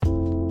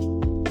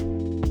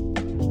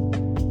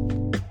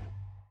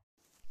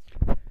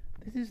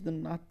is the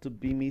not to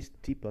be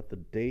missed tip of the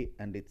day,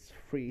 and it's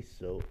free,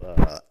 so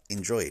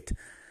enjoy it.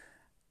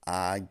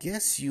 I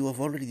guess you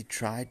have already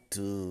tried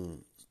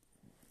to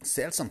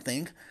sell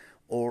something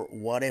or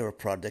whatever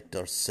product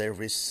or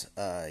service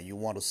you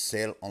want to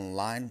sell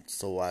online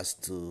so as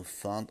to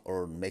fund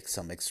or make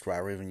some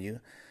extra revenue.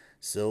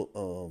 So,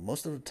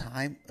 most of the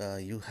time,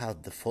 you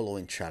have the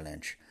following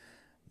challenge.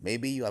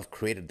 Maybe you have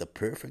created the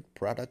perfect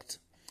product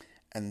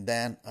and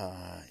then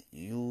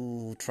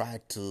you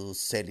try to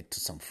sell it to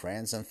some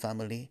friends and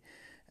family,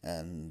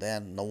 and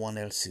then no one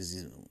else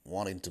is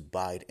wanting to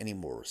buy it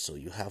anymore, so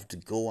you have to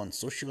go on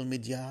social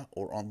media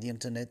or on the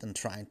internet and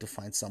trying to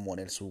find someone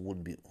else who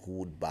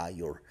would buy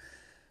your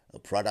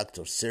product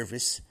or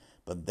service.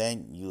 But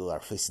then you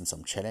are facing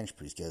some challenge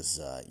because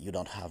you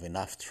don't have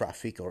enough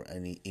traffic or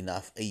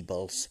enough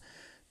eyeballs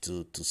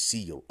to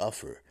see your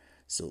offer.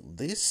 So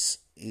this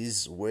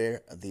is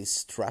where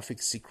this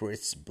Traffic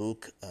Secrets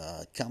book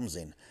comes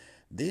in.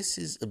 This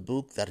is a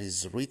book that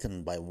is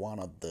written by one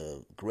of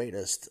the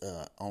greatest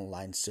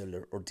online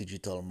seller or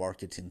digital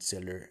marketing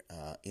seller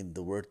in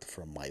the world,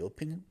 from my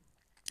opinion.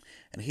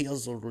 And he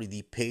has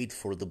already paid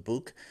for the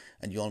book,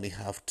 and you only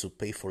have to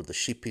pay for the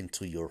shipping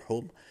to your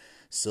home.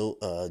 So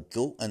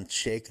go and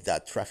check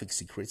that Traffic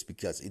Secrets,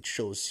 because it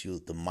shows you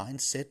the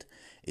mindset.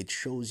 It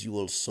shows you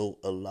also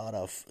a lot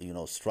of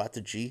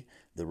strategy,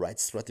 the right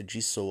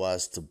strategy, so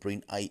as to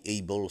bring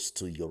eyeballs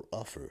to your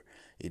offer.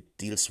 It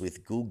deals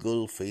with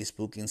Google,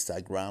 Facebook,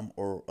 Instagram,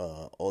 or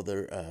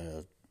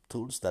other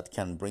tools that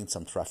can bring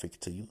some traffic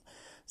to you.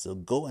 So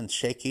go and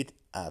check it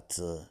at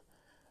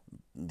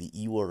the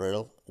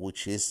URL,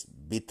 which is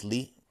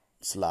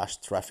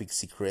bit.ly/Traffic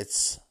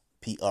Secrets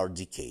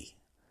PRDK.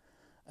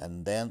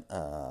 And then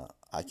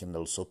I can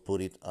also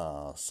put it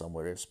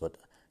somewhere else, but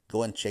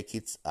go and check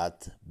it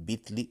at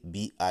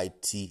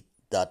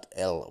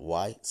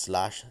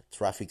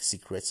bit.ly/Traffic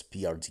Secrets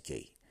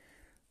PRDK.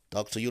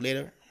 Talk to you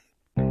later.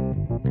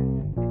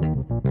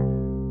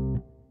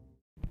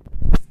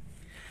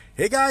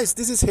 Hey guys,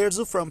 this is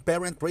Herzu from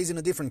Parent Raising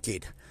a Different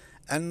Kid.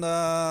 And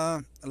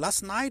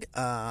last night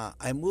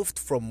I moved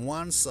from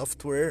one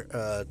software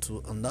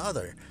to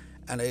another,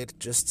 and it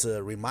just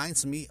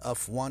reminds me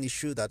of one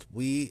issue that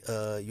we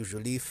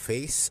usually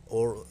face,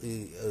 or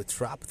a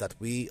trap that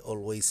we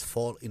always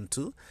fall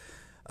into,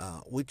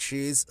 which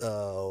is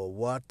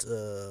what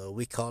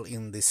we call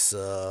in this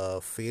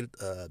field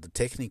the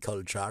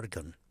technical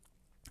jargon.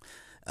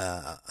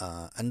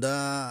 And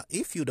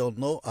if you don't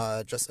know,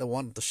 I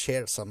want to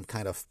share some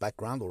kind of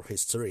background or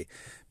history,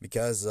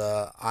 because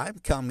I'm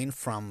coming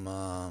from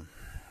an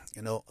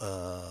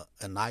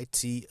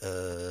IT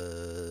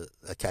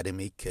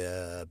academic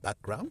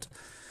background,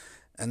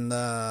 and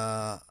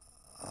well,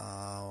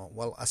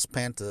 I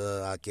spent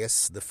I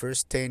guess the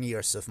first 10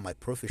 years of my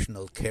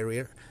professional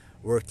career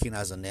working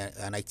as an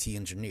IT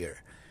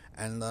engineer.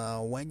 And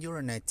when you're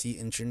an IT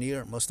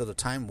engineer, most of the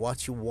time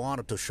what you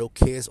want to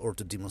showcase or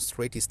to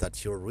demonstrate is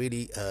that you're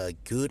really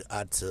good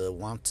at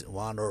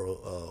one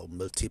or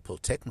multiple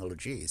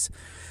technologies.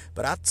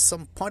 But at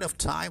some point of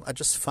time, I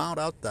just found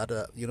out that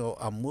I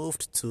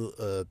moved to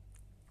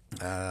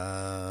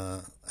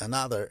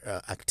another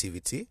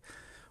activity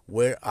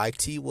where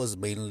IT was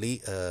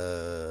mainly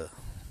a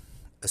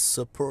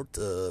support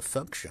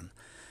function.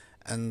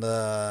 And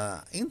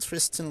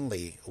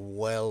interestingly,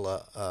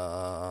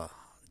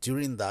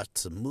 during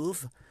that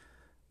move,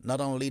 not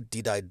only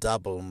did I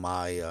double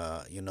my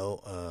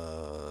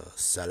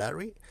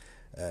salary,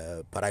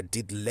 but I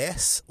did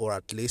less, or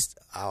at least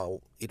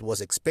it was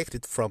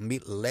expected from me,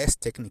 less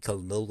technical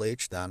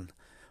knowledge than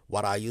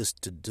what I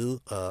used to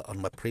do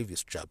on my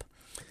previous job.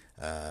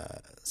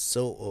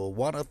 So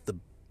one of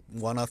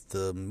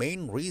the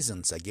main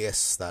reasons, I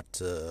guess,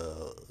 that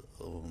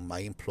my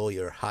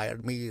employer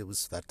hired me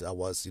was that I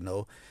was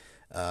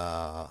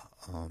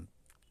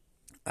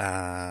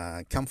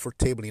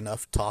comfortable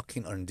enough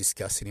talking and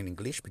discussing in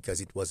English, because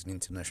it was an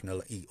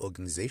international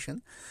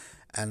organization,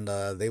 and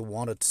they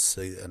wanted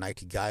an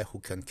IT guy who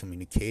can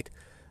communicate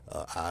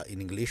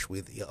in English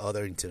with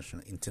other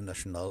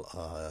international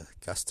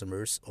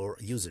customers or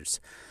users.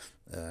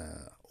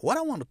 What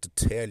I wanted to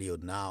tell you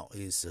now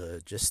is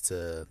just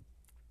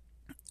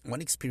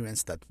one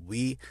experience that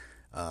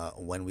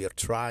when we are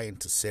trying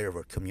to serve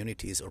our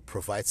communities or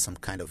provide some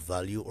kind of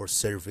value or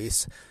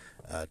service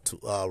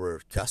to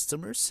our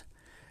customers,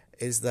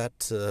 is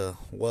that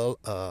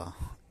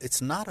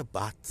it's not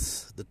about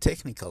the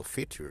technical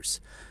features.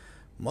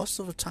 Most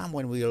of the time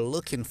when we are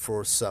looking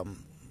for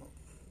some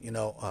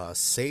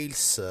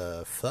sales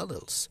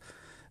funnels,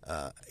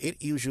 it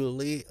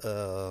usually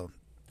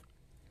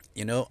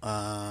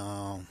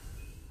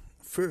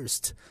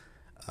first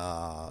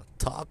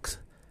talk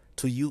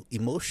to you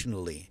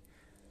emotionally.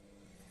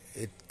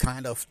 It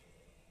kind of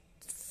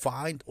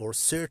find or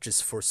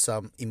searches for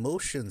some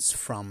emotions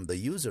from the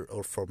user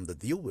or from the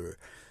viewer,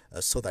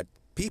 so that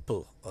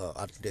people,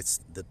 at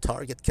least the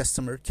target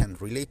customer, can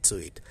relate to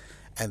it.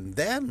 And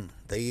then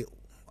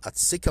at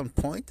second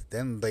point,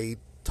 then they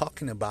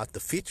talking about the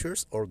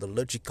features or the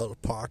logical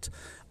part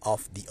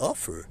of the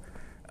offer.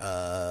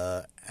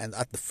 And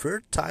at the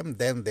third time,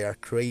 then they are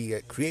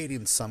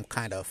creating some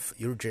kind of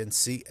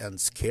urgency and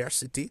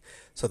scarcity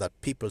so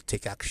that people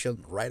take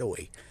action right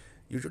away.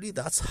 Usually,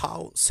 that's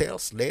how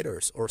sales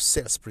letters or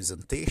sales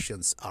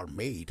presentations are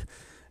made,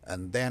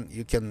 and then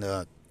you can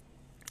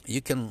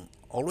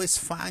always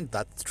find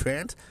that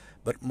trend.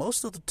 But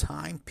most of the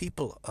time,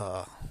 people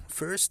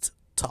first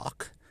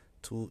talk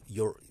to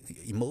your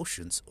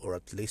emotions, or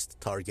at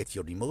least target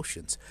your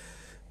emotions.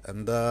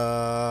 And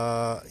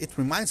it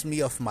reminds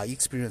me of my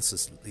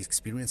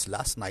experience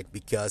last night,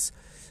 because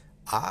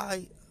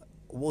I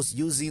was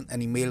using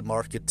an email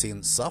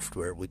marketing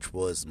software which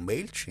was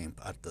MailChimp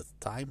at the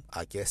time.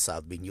 I guess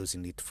I've been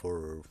using it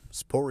for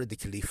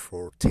sporadically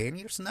for 10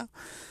 years now.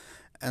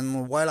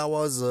 And while I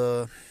was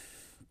a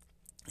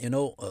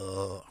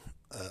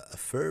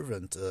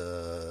fervent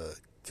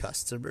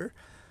customer,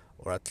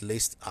 or at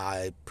least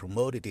I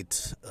promoted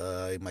it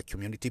in my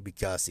community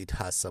because it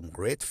has some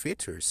great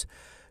features,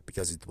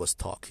 because it was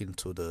talking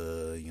to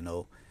the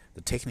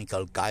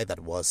technical guy that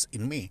was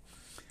in me.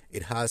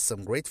 It has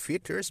some great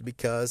features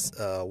because,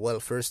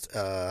 first,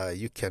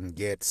 you can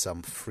get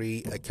some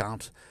free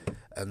account,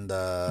 and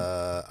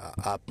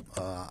as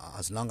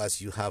long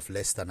as you have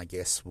less than, I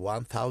guess,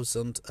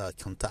 1,000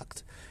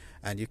 contact,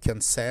 and you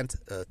can send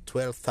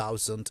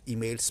 12,000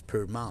 emails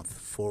per month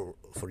for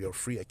your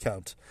free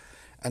account.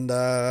 And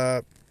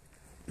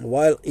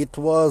while it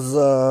was,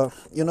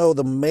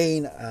 the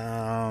main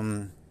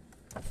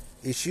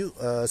issue,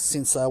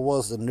 since I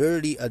was an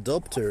early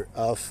adopter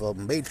of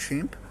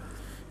MailChimp,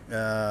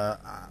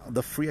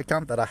 the free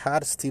account that I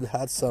had still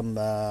had some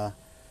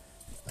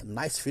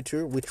nice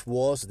feature, which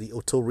was the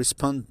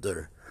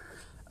autoresponder.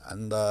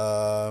 And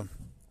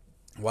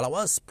while I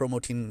was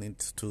promoting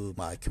it to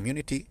my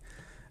community,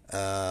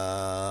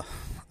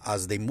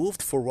 as they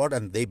moved forward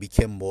and they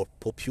became more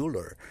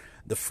popular,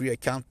 the free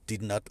account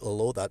did not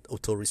allow that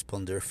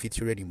autoresponder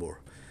feature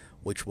anymore,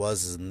 which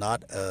was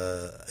not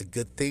a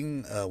good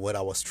thing when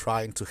I was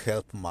trying to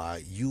help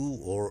you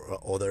or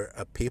other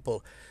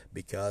people,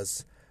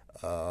 because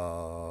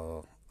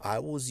I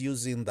was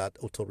using that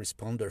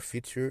autoresponder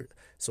feature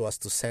so as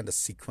to send a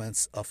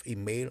sequence of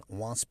email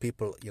once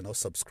people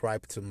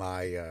subscribe to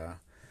my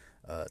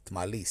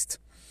list.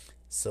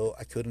 So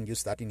I couldn't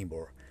use that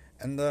anymore.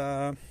 And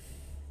as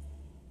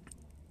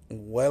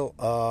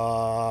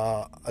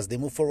they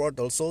move forward,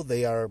 also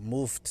they are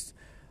moved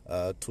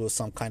to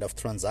some kind of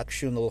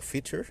transactional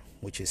feature,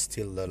 which is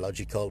still the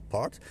logical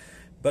part.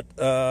 But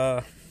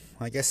I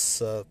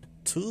guess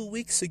 2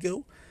 weeks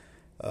ago,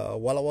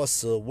 while I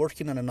was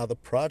working on another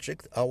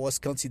project, I was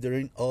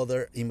considering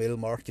other email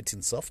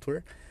marketing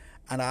software,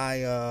 and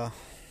I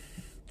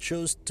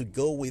chose to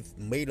go with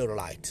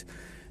MailerLite.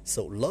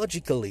 So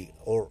logically,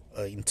 or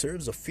in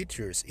terms of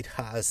features, it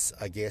has,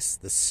 I guess,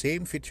 the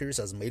same features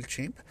as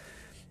MailChimp.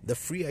 The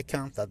free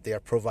account that they are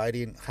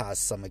providing has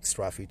some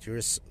extra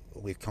features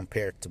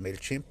compared to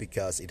MailChimp,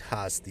 because it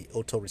has the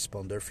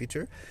autoresponder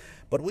feature.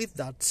 But with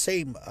that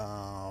same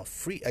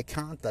free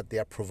account that they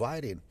are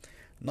providing,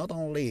 not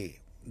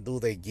only do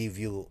they give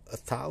you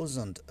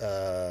 1,000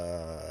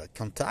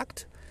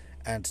 contact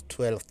and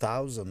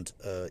 12,000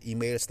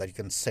 emails that you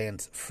can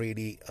send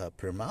freely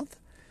per month,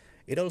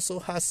 it also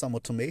has some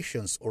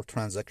automations or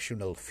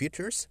transactional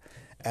features,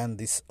 and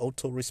this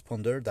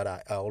autoresponder that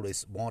I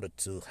always wanted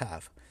to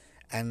have.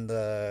 And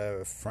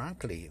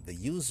frankly, the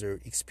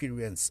user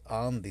experience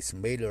on this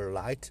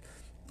MailerLite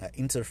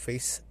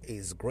interface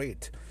is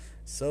great.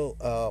 So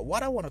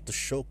what I wanted to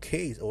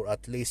showcase, or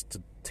at least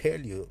to tell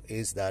you,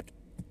 is that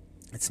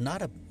it's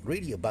not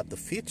really about the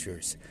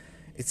features.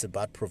 It's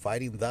about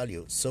providing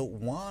value. So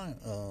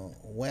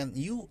when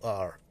you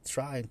are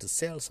trying to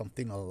sell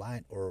something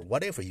online, or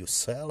whatever you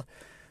sell,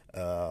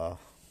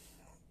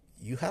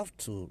 you have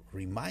to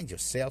remind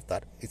yourself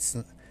that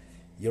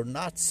you're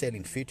not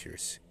selling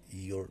features.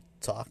 You're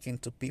talking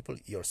to people.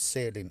 You're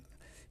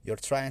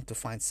trying to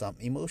find some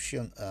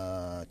emotion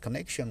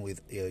connection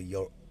with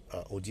your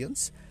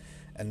audience,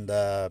 and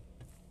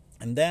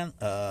then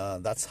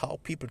that's how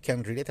people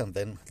can relate, and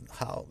then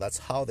that's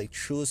how they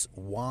choose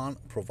one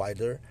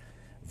provider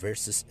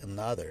versus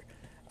another.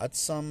 At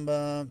some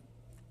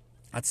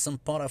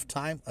point of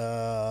time,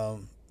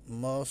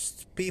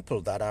 most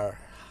people that are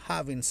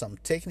having some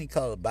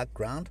technical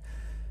background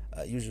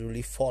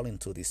usually fall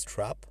into this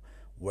trap,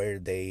 where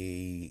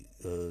they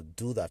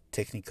do that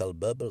technical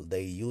bubble.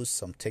 They use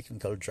some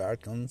technical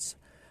jargons,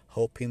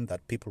 hoping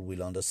that people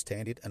will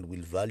understand it and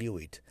will value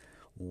it.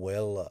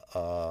 Well,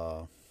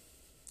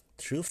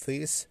 truth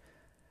is,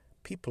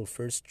 people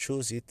first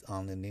choose it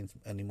on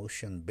an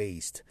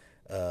emotion-based,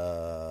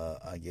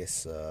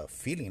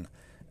 feeling.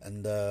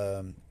 And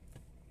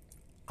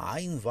I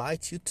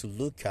invite you to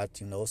look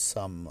at,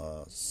 some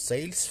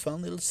sales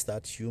funnels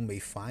that you may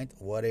find,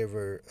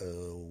 whatever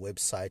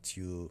website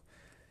you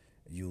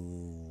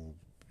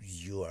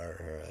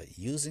are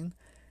using,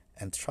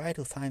 and try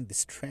to find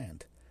this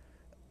trend.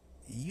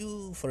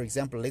 you, for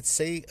example, let's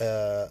say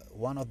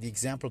one of the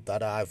examples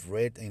that I've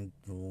read in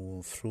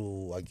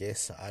through, I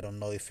guess, I don't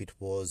know if it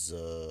was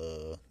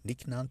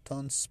Nick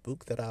Nanton's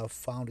book that I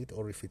found it,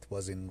 or if it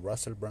was in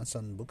Russell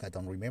Brunson book, I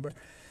don't remember.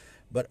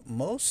 But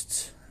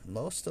most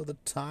of the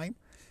time,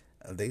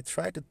 they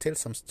try to tell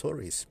some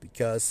stories,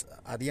 because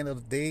at the end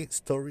of the day,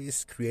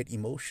 stories create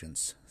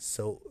emotions.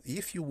 So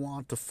if you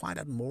want to find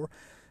out more,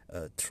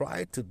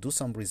 try to do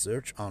some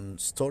research on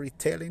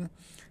storytelling.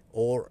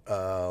 Or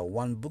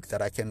one book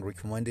that I can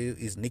recommend you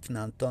is Nick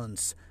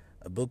Nanton's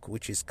book,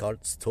 which is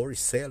called Story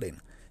Selling,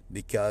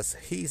 because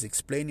he's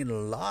explaining a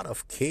lot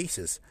of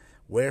cases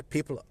where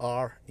people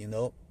are,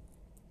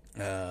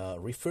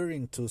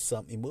 referring to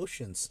some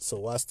emotions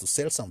so as to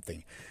sell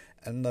something.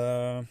 And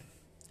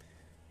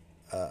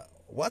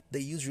what they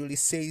usually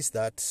say is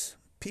that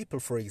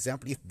people, for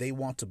example, if they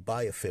want to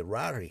buy a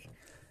Ferrari,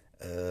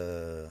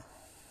 uh,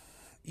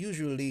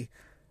 usually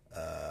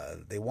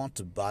they want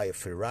to buy a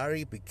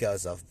Ferrari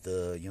because of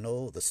the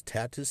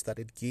status that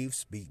it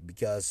gives,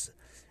 because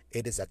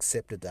it is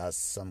accepted as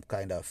some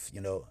kind of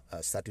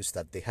status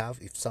that they have.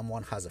 If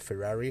someone has a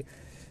Ferrari,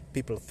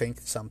 people think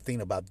something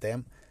about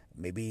them.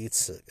 Maybe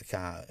it's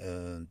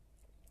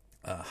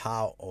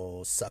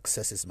how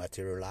success is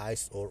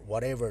materialized, or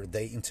whatever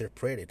they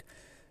interpret it.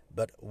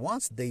 But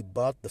once they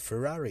bought the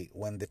Ferrari,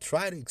 when they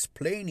try to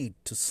explain it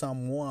to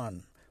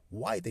someone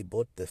why they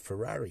bought the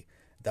Ferrari,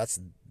 that's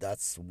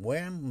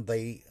when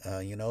they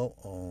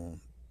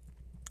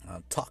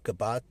talk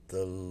about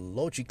the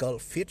logical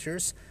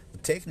features, the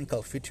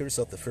technical features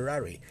of the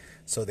Ferrari.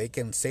 So they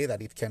can say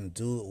that it can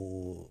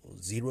do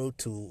 0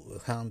 to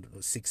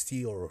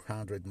 160 or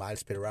 100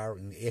 miles per hour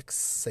in X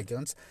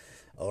seconds,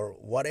 or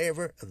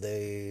whatever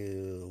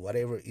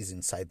is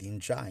inside the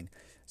engine.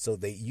 So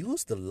they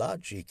use the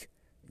logic,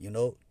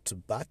 to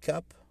back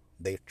up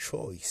their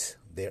choice,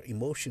 their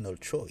emotional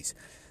choice.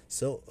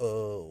 So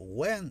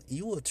when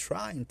you are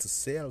trying to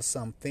sell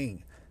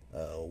something,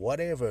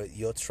 whatever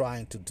you're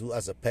trying to do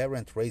as a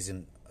parent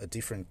raising a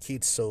different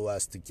kid so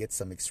as to get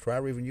some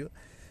extra revenue,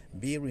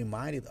 be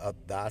reminded of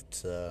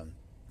that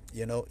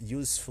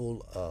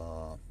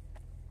useful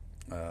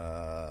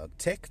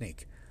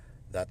technique,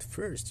 that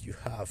first you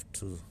have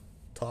to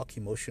talk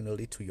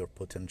emotionally to your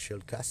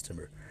potential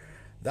customer.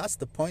 That's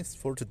the point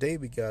for today,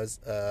 because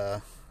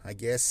I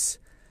guess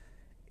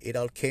it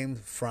all came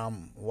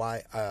from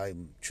why I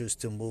choose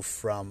to move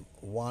from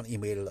one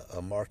email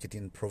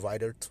marketing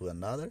provider to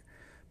another.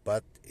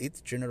 But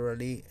it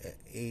generally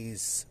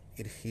it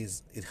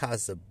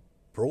has a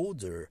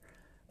broader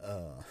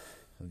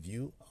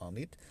view on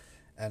it,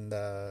 and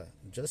I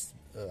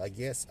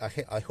guess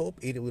I hope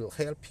it will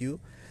help you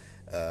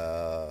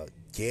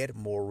get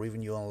more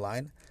revenue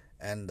online,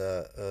 and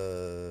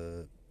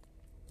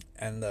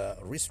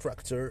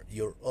restructure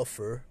your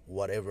offer,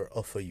 whatever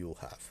offer you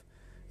have.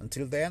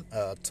 Until then,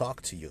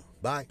 talk to you.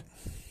 Bye.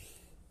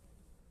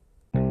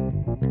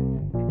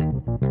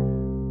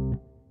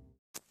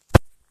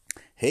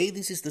 Hey,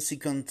 this is the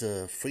second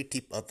free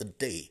tip of the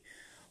day.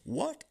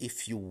 What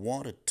if you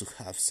wanted to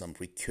have some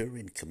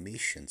recurring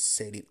commissions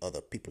selling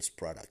other people's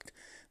product?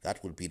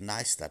 That would be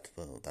nice. That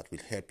will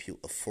help you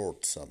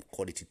afford some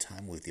quality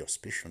time with your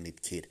special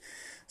need kid.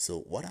 So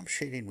what I'm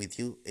sharing with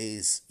you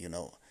is,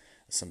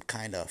 some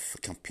kind of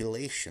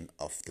compilation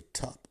of the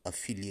top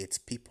affiliates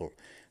people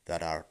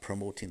that are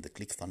promoting the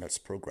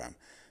ClickFunnels program.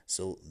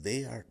 So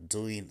they are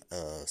doing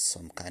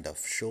some kind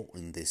of show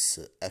in this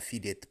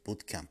affiliate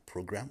bootcamp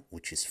program,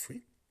 which is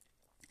free,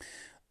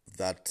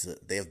 that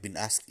they have been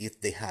asked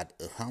if they had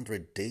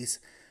 100 days,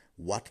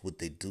 what would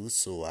they do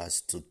so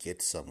as to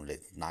get some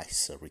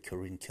nice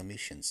recurring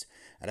commissions.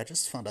 And I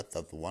just found out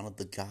that one of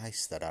the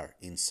guys that are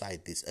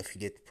inside this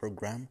affiliate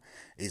program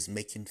is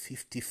making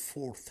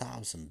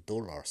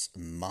 $54,000 a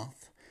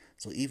month.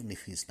 So even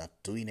if he's not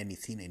doing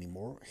anything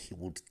anymore, he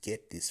would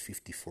get this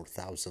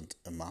 54,000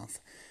 a month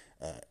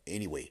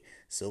anyway.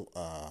 So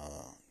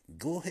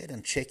go ahead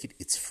and check it.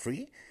 It's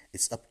free.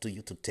 It's up to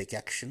you to take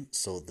action.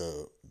 So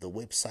the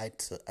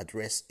website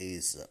address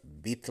is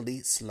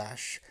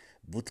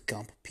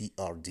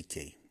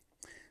bit.ly/bootcampprdk.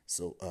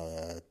 So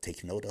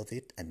take note of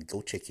it and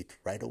go check it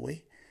right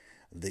away.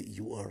 The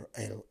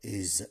URL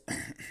is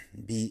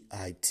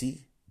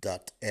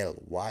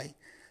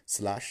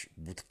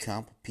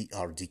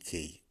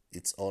bit.ly/bootcampprdk.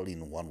 It's all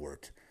in one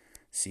word.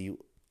 See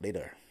you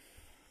later.